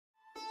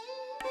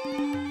Hello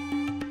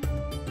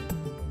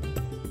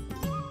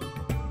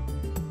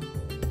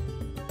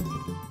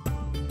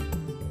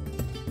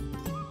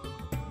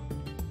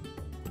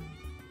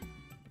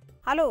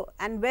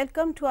and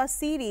welcome to our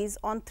series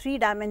on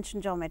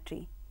 3-dimension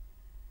geometry.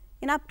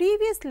 In our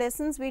previous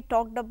lessons, we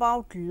talked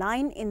about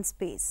line in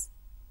space.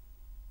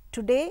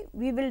 Today,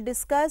 we will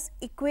discuss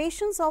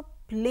equations of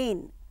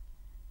plane.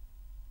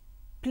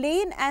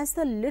 Plane, as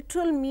the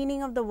literal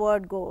meaning of the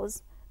word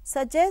goes,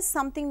 suggests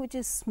something which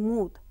is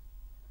smooth,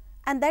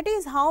 and that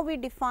is how we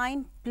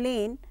define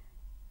plane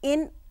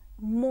in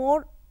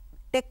more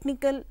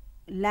technical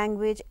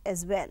language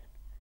as well.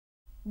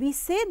 We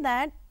say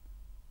that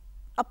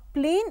a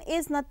plane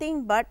is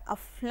nothing but a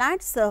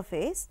flat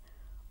surface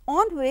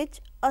on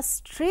which a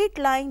straight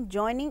line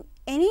joining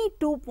any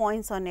 2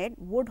 points on it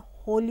would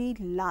wholly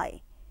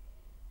lie.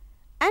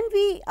 And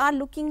we are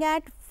looking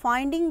at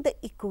finding the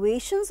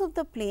equations of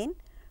the plane,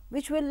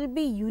 which will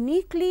be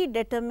uniquely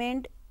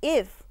determined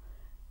if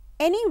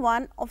any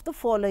one of the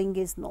following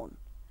is known.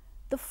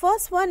 The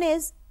first one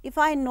is if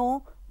I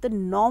know the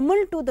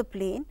normal to the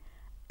plane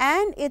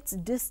and its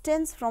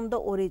distance from the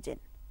origin.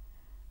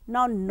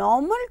 Now,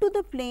 normal to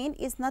the plane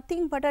is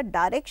nothing but a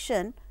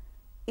direction,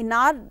 in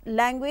our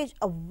language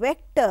a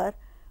vector,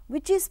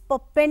 which is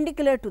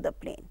perpendicular to the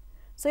plane.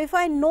 So, if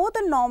I know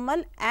the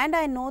normal and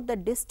I know the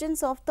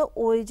distance of the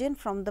origin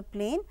from the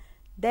plane,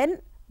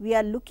 then we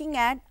are looking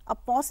at a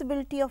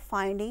possibility of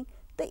finding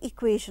the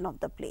equation of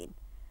the plane.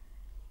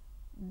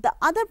 The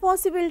other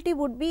possibility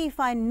would be if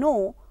I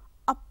know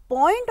a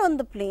point on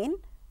the plane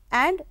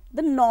and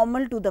the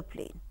normal to the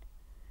plane.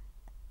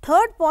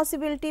 Third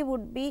possibility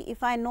would be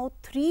if I know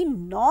 3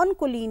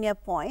 non-collinear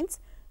points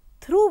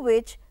through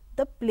which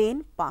the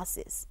plane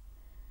passes.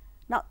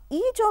 Now,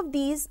 each of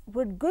these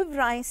would give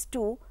rise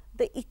to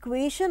the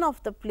equation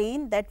of the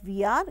plane that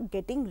we are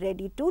getting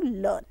ready to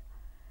learn.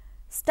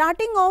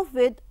 Starting off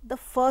with the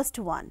first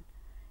one,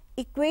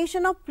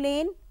 equation of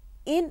plane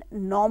in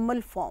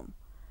normal form.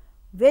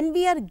 When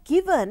we are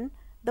given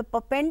the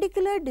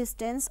perpendicular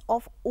distance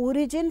of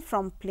origin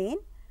from plane,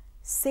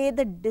 say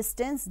the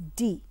distance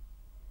d,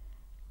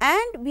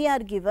 and we are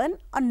given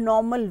a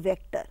normal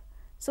vector.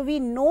 So, we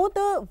know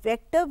the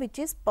vector which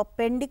is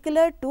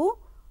perpendicular to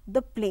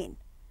the plane.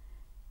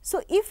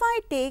 So, if I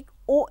take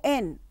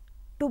ON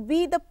to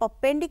be the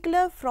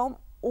perpendicular from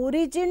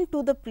origin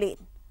to the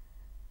plane,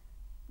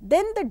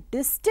 then the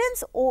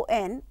distance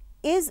ON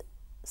is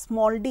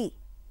small d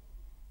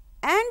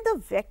and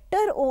the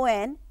vector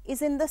ON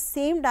is in the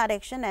same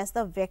direction as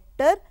the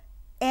vector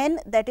n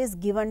that is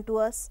given to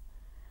us.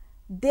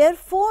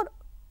 Therefore,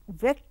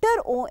 vector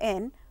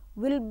ON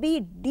will be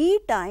d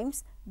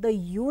times the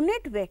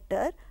unit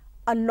vector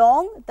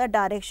along the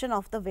direction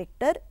of the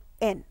vector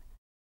n.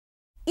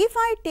 If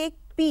I take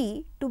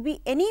P to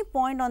be any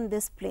point on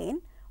this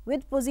plane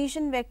with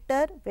position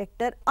vector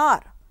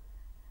r,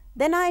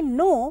 then I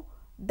know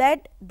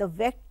that the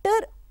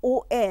vector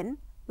ON,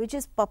 which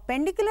is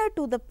perpendicular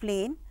to the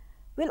plane,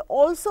 will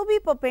also be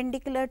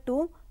perpendicular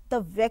to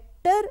the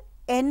vector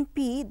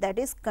NP that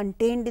is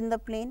contained in the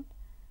plane.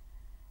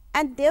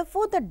 And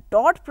therefore, the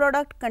dot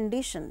product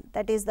condition,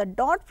 that is the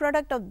dot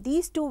product of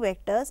these two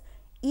vectors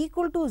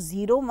equal to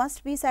 0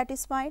 must be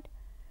satisfied.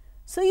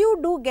 So, you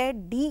do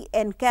get d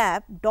n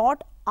cap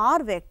dot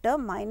r vector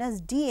minus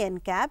d n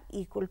cap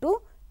equal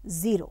to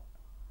 0.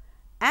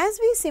 As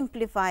we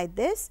simplify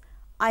this,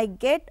 I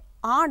get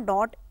r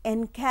dot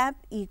n cap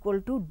equal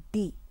to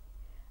d,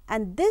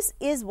 and this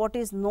is what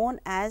is known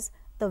as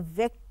the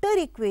vector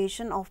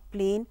equation of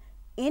plane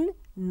in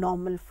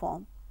normal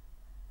form.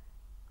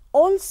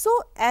 Also,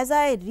 as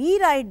I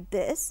rewrite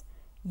this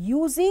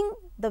using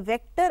the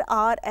vector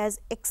r as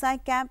xi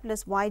cap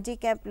plus yj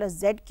cap plus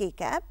zk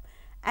cap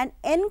and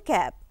n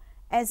cap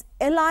as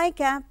li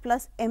cap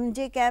plus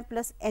mj cap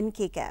plus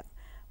nk cap,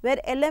 where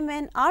L, M,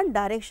 N are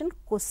direction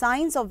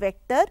cosines of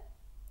vector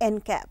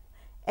n cap.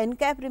 N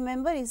cap,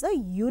 remember, is a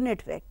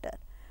unit vector.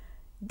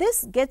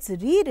 This gets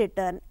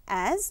rewritten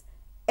as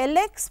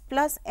Lx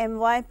plus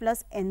My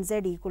plus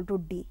Nz equal to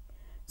d.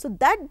 So,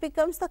 that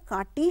becomes the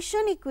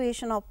Cartesian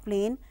equation of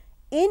plane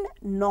in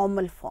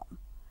normal form.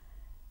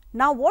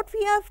 Now, what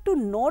we have to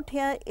note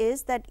here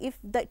is that if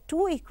the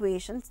two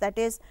equations, that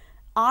is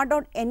r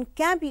dot n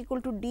cap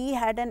equal to d,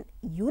 had an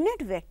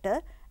unit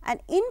vector,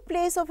 and in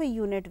place of a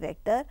unit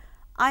vector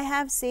I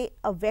have, say,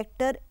 a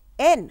vector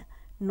n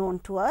known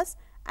to us,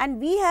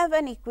 and we have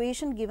an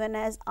equation given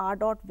as r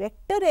dot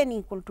vector n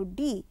equal to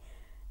d,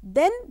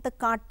 then the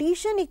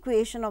Cartesian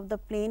equation of the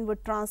plane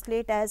would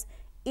translate as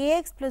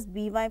Ax plus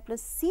By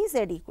plus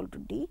Cz equal to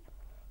d.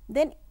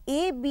 Then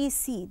A, B,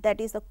 C,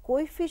 that is the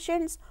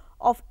coefficients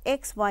of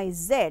x, y,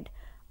 z,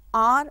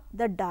 are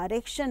the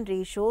direction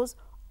ratios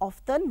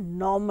of the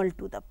normal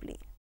to the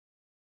plane.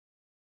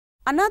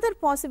 Another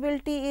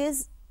possibility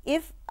is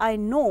if I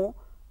know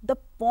the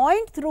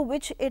point through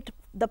which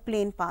the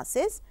plane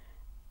passes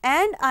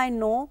and I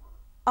know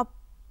a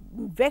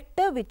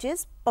vector which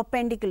is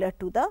perpendicular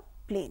to the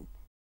plane.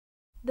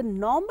 The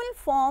normal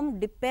form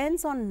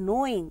depends on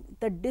knowing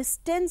the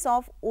distance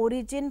of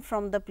origin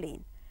from the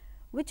plane,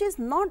 which is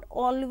not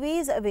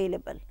always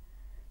available.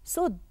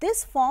 So,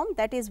 this form,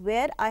 that is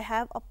where I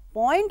have a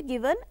point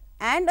given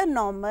and a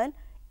normal,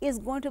 is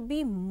going to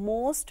be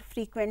most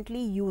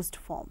frequently used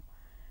form.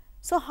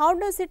 So, how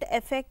does it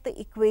affect the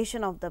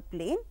equation of the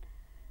plane?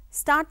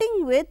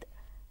 Starting with,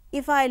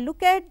 if I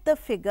look at the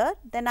figure,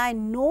 then I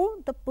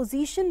know the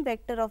position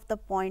vector of the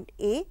point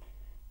A,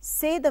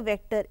 say the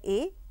vector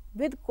A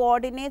with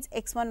coordinates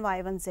x1,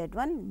 y1,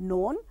 z1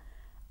 known.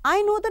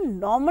 I know the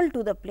normal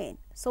to the plane.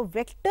 So,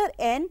 vector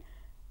n,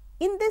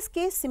 in this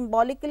case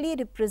symbolically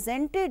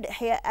represented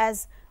here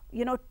as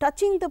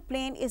touching the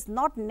plane, is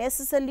not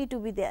necessarily to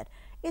be there.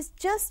 It is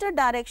just a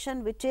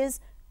direction which is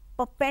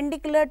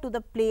perpendicular to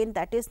the plane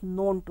that is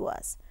known to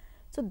us.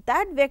 So,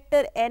 that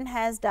vector n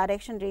has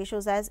direction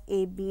ratios as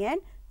a, b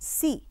and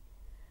c.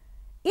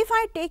 If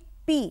I take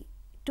P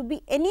to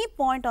be any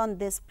point on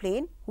this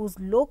plane whose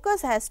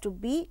locus has to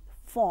be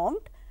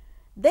formed,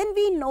 then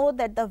we know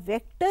that the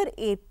vector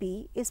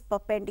AP is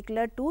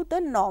perpendicular to the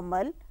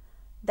normal,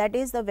 that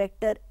is the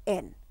vector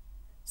n.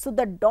 So,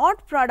 the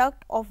dot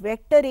product of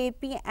vector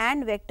AP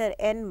and vector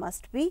n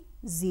must be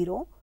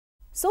 0.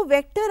 So,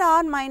 vector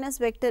r minus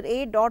vector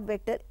A dot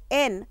vector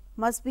n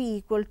must be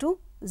equal to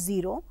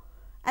 0,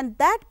 and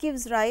that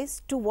gives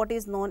rise to what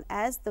is known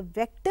as the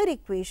vector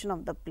equation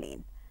of the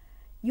plane.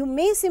 You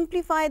may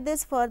simplify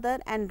this further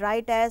and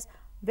write as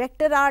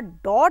vector r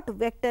dot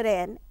vector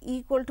n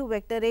equal to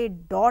vector A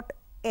dot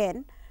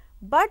n,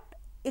 but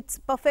it is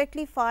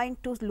perfectly fine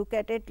to look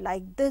at it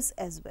like this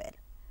as well.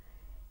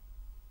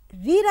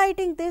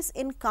 Rewriting this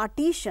in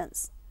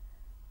Cartesians,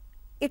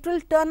 it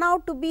will turn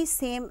out to be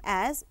same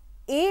as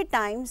A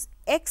times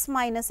x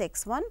minus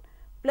x1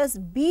 plus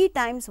b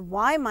times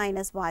y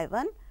minus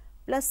y1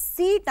 plus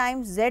c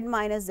times z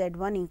minus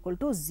z1 equal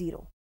to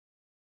 0.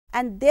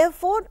 And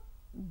therefore,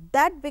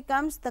 that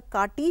becomes the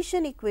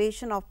Cartesian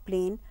equation of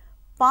plane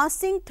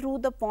passing through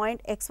the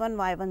point x1,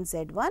 y1,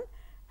 z1,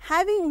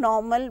 having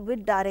normal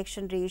with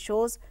direction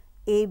ratios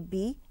a,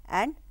 b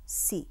and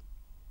c.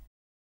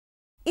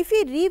 If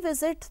we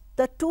revisit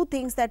the two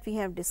things that we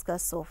have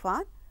discussed so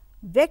far,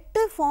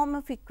 vector form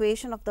of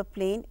equation of the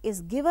plane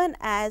is given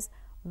as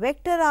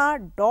vector r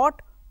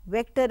dot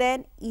vector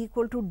n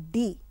equal to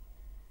d.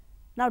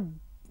 Now,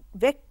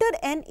 vector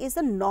n is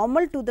a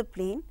normal to the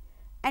plane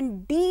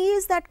and d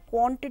is that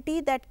quantity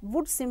that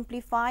would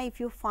simplify if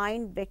you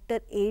find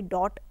vector A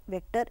dot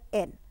vector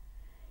n.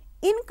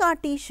 In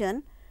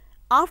Cartesian,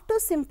 after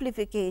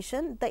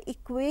simplification, the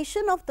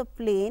equation of the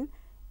plane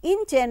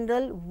in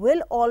general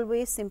will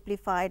always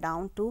simplify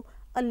down to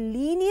a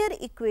linear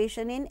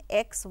equation in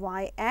x,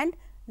 y and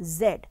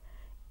z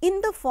in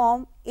the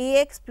form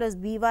ax plus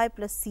by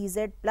plus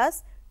cz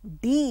plus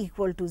d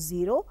equal to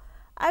 0.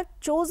 I have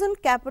chosen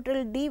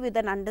capital D with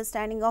an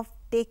understanding of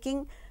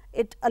taking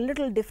it a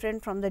little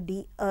different from the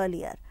d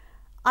earlier.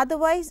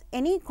 Otherwise,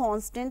 any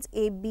constants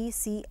a, b,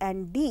 c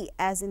and d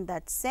as in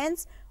that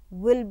sense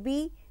will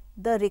be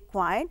the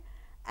required,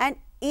 and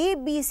a,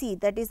 b, c,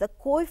 that is the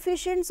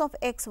coefficients of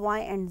x, y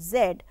and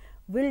z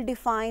will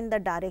define the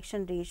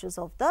direction ratios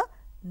of the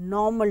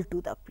normal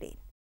to the plane.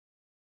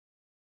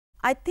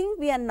 I think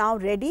we are now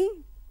ready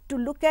to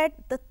look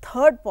at the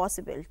third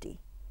possibility.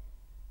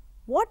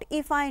 What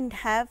if I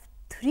have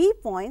 3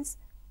 points,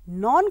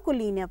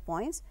 non-collinear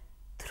points,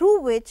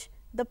 through which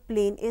the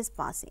plane is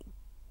passing?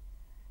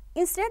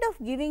 Instead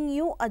of giving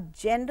you a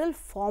general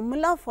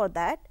formula for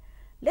that,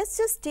 let us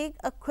just take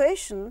a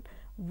question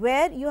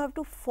where you have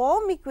to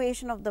form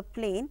equation of the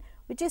plane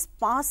which is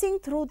passing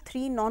through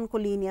 3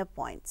 non-collinear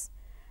points,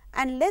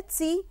 and let us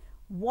see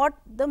what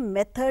the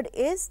method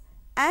is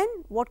and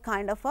what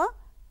kind of a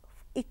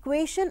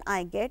equation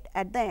I get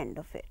at the end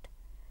of it.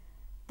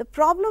 The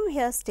problem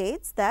here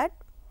states that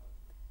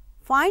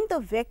find the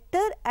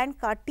vector and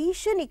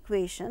Cartesian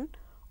equation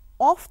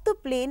of the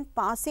plane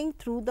passing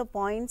through the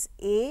points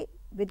A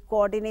with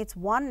coordinates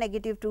 1,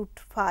 -2,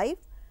 5,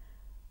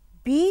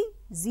 B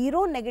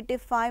 0,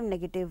 -5,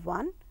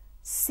 -1,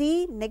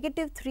 C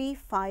 -3,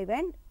 5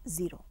 and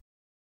 0.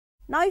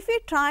 Now, if we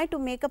try to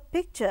make a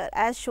picture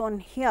as shown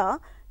here,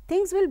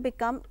 things will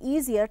become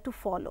easier to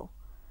follow.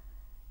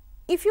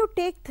 If you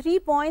take 3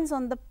 points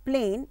on the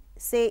plane,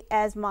 say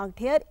as marked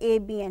here A,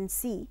 B and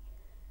C,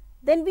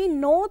 then we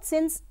know,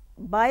 since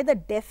by the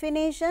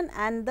definition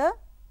and the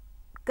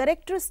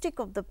characteristic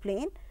of the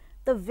plane,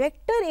 the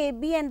vector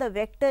AB and the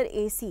vector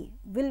AC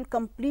will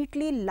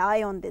completely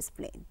lie on this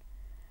plane.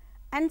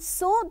 And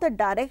so, the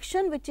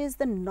direction which is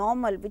the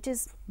normal, which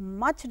is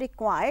much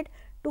required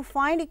to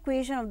find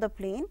equation of the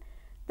plane,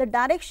 the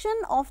direction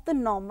of the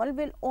normal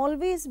will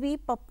always be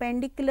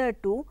perpendicular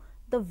to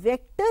the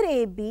vector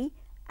AB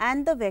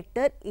and the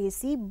vector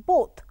AC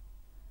both.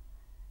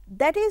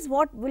 That is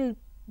what will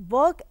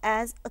work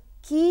as a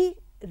key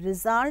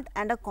result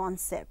and a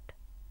concept.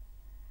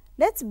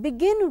 Let us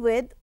begin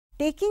with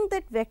taking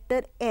that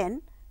vector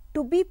n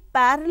to be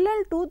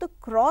parallel to the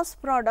cross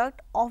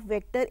product of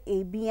vector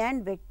AB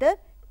and vector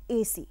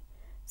AC.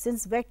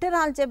 Since vector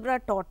algebra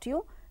taught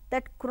you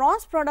that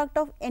cross product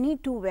of any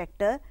two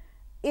vector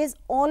is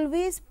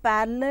always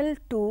parallel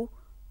to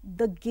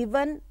the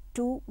given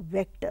two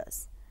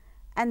vectors.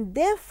 and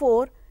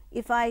therefore,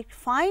 if I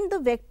find the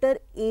vector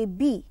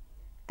AB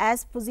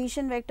as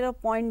position vector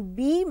of point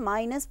B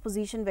minus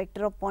position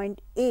vector of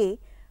point A,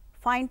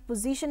 find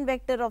position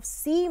vector of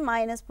C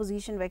minus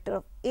position vector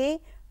of A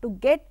to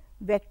get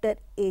vector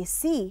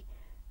AC,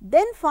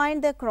 then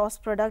find the cross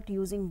product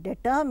using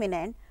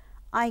determinant,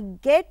 I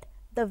get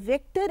the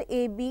vector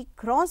AB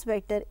cross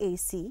vector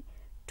AC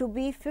to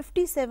be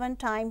 57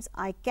 times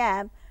I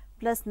cap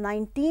plus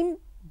 19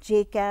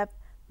 j cap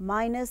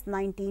minus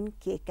 19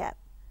 k cap.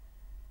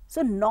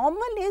 So,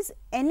 normal is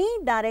any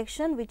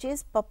direction which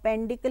is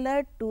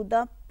perpendicular to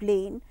the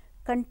plane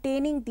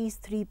containing these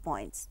 3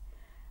 points,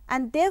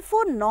 and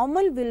therefore,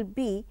 normal will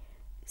be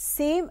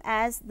same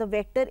as the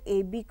vector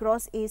AB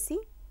cross AC.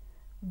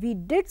 We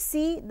did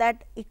see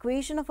that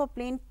equation of a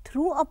plane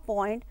through a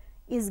point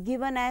is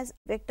given as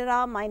vector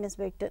r minus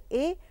vector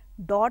a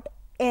dot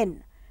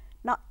n.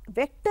 Now,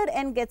 vector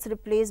n gets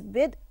replaced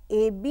with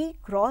AB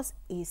cross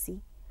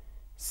AC.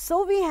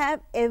 So, we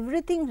have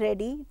everything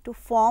ready to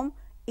form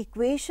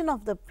equation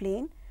of the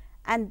plane,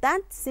 and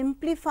that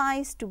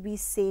simplifies to be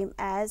same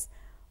as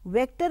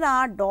vector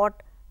r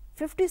dot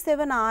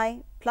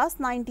 57I plus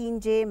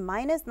 19j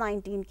minus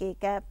 19k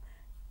cap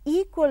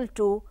equal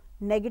to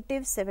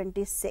negative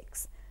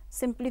 76,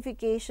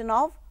 simplification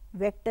of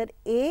vector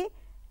A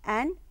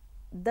and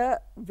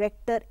the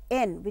vector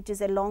n, which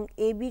is along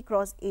AB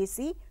cross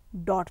AC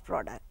dot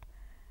product,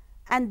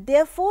 and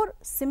therefore,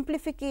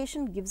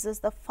 simplification gives us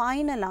the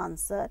final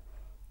answer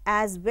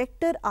as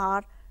vector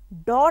r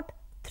dot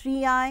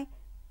 3I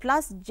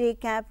plus j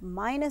cap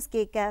minus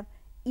k cap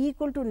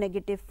equal to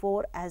negative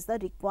 4 as the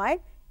required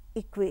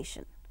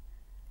equation.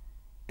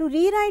 To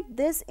rewrite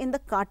this in the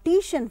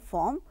Cartesian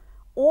form,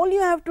 all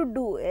you have to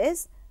do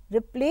is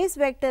replace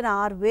vector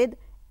r with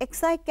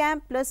xi cap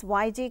plus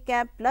yj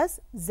cap plus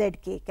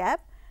zk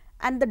cap,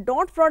 and the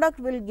dot product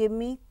will give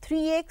me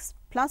 3x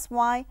plus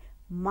y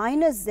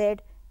minus z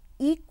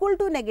equal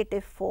to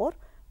negative 4,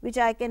 which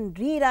I can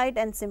rewrite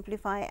and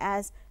simplify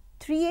as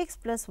 3x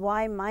plus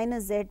y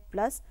minus z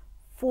plus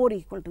 4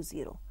 equal to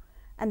 0,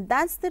 and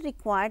that is the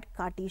required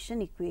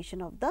Cartesian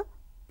equation of the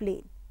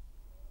plane.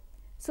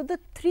 So, the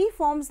 3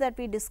 forms that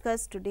we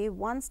discussed today,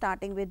 one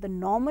starting with the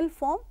normal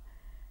form,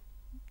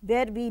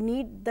 where we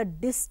need the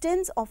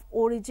distance of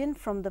origin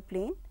from the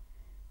plane,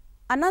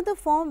 another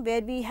form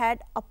where we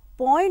had a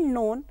point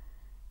known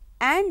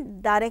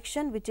and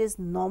direction which is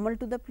normal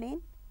to the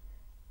plane,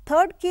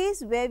 third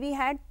case where we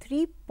had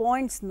 3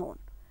 points known,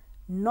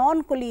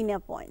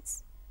 non-collinear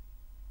points.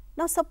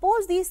 Now,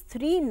 suppose these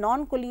 3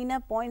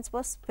 non-collinear points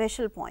were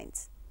special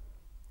points,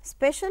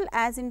 special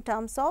as in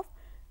terms of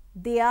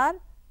they are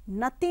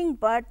nothing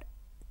but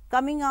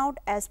coming out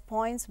as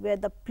points where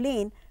the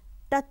plane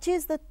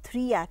touches the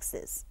 3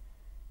 axes.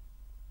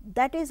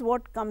 That is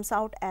what comes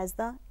out as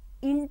the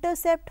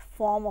intercept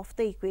form of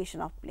the equation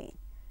of plane.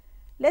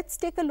 Let us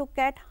take a look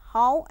at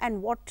how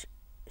and what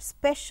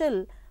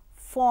special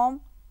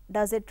form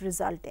does it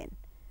result in.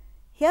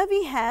 Here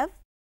we have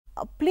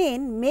a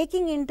plane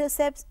making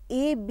intercepts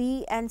A,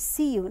 B and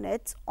C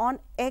units on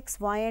x,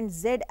 y and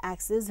z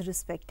axis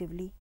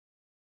respectively.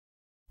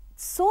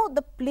 So,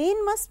 the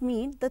plane must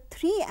meet the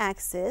 3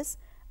 axes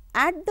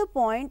at the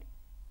point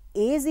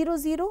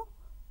A00,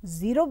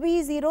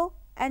 0B0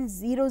 and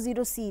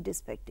 00C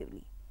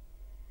respectively.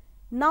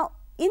 Now,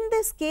 in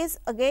this case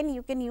again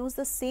you can use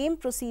the same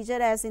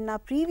procedure as in our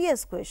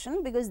previous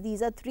question, because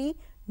these are 3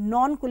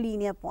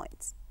 non-collinear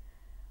points.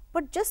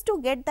 But just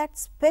to get that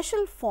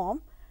special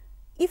form,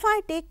 if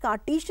I take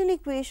Cartesian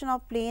equation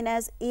of plane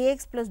as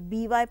Ax plus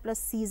By plus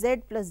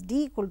Cz plus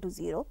D equal to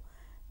 0,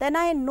 then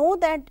I know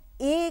that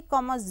A,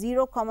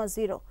 0,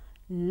 0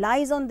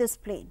 lies on this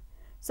plane.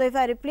 So, if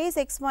I replace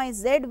x, y,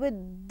 z with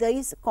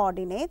these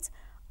coordinates,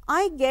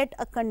 I get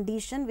a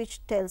condition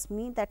which tells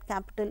me that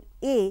capital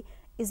A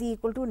is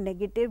equal to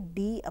negative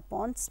d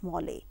upon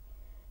small a.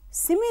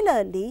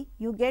 Similarly,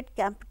 you get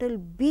capital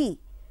B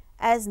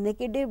as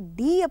negative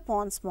d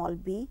upon small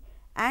b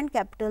and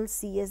capital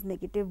C as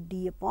negative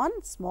d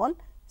upon small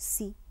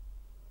c.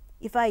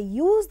 If I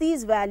use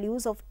these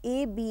values of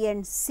A, B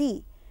and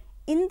C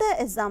in the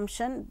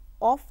assumption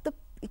of the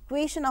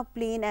equation of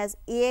plane as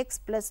Ax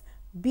plus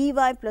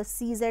By plus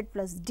Cz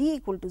plus D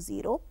equal to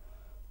 0,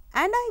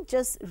 and I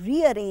just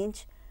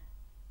rearrange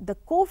the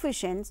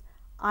coefficients,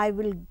 I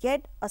will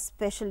get a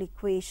special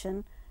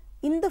equation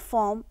in the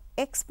form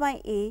x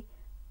by A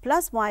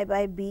plus y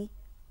by B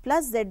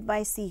plus z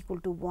by C equal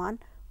to 1,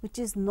 which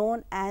is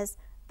known as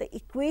the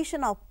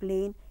equation of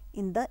plane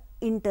in the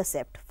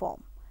intercept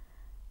form.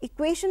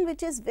 Equation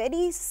which is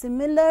very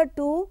similar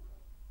to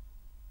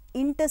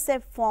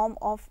intercept form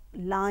of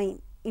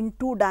line in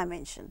 2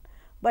 dimension,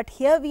 but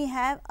here we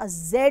have a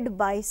z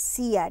by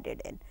C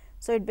added in.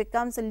 So, it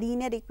becomes a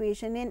linear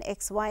equation in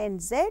x, y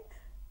and z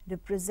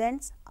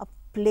represents a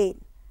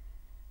plane.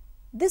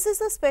 This is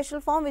a special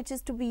form which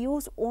is to be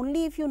used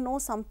only if you know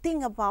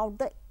something about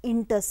the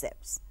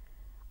intercepts.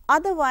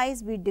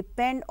 Otherwise, we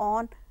depend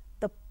on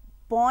the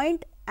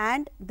point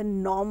and the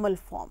normal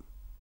form.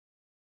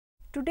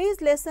 Today's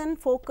lesson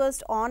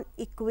focused on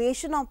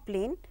equation of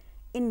plane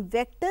in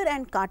vector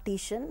and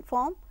Cartesian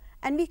form,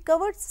 and we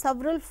covered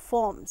several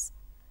forms,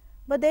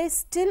 but there is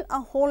still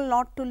a whole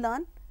lot to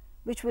learn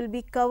which will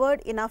be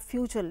covered in our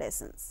future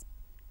lessons.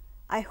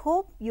 I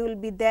hope you will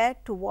be there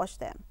to watch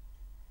them.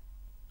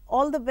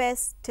 All the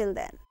best till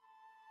then.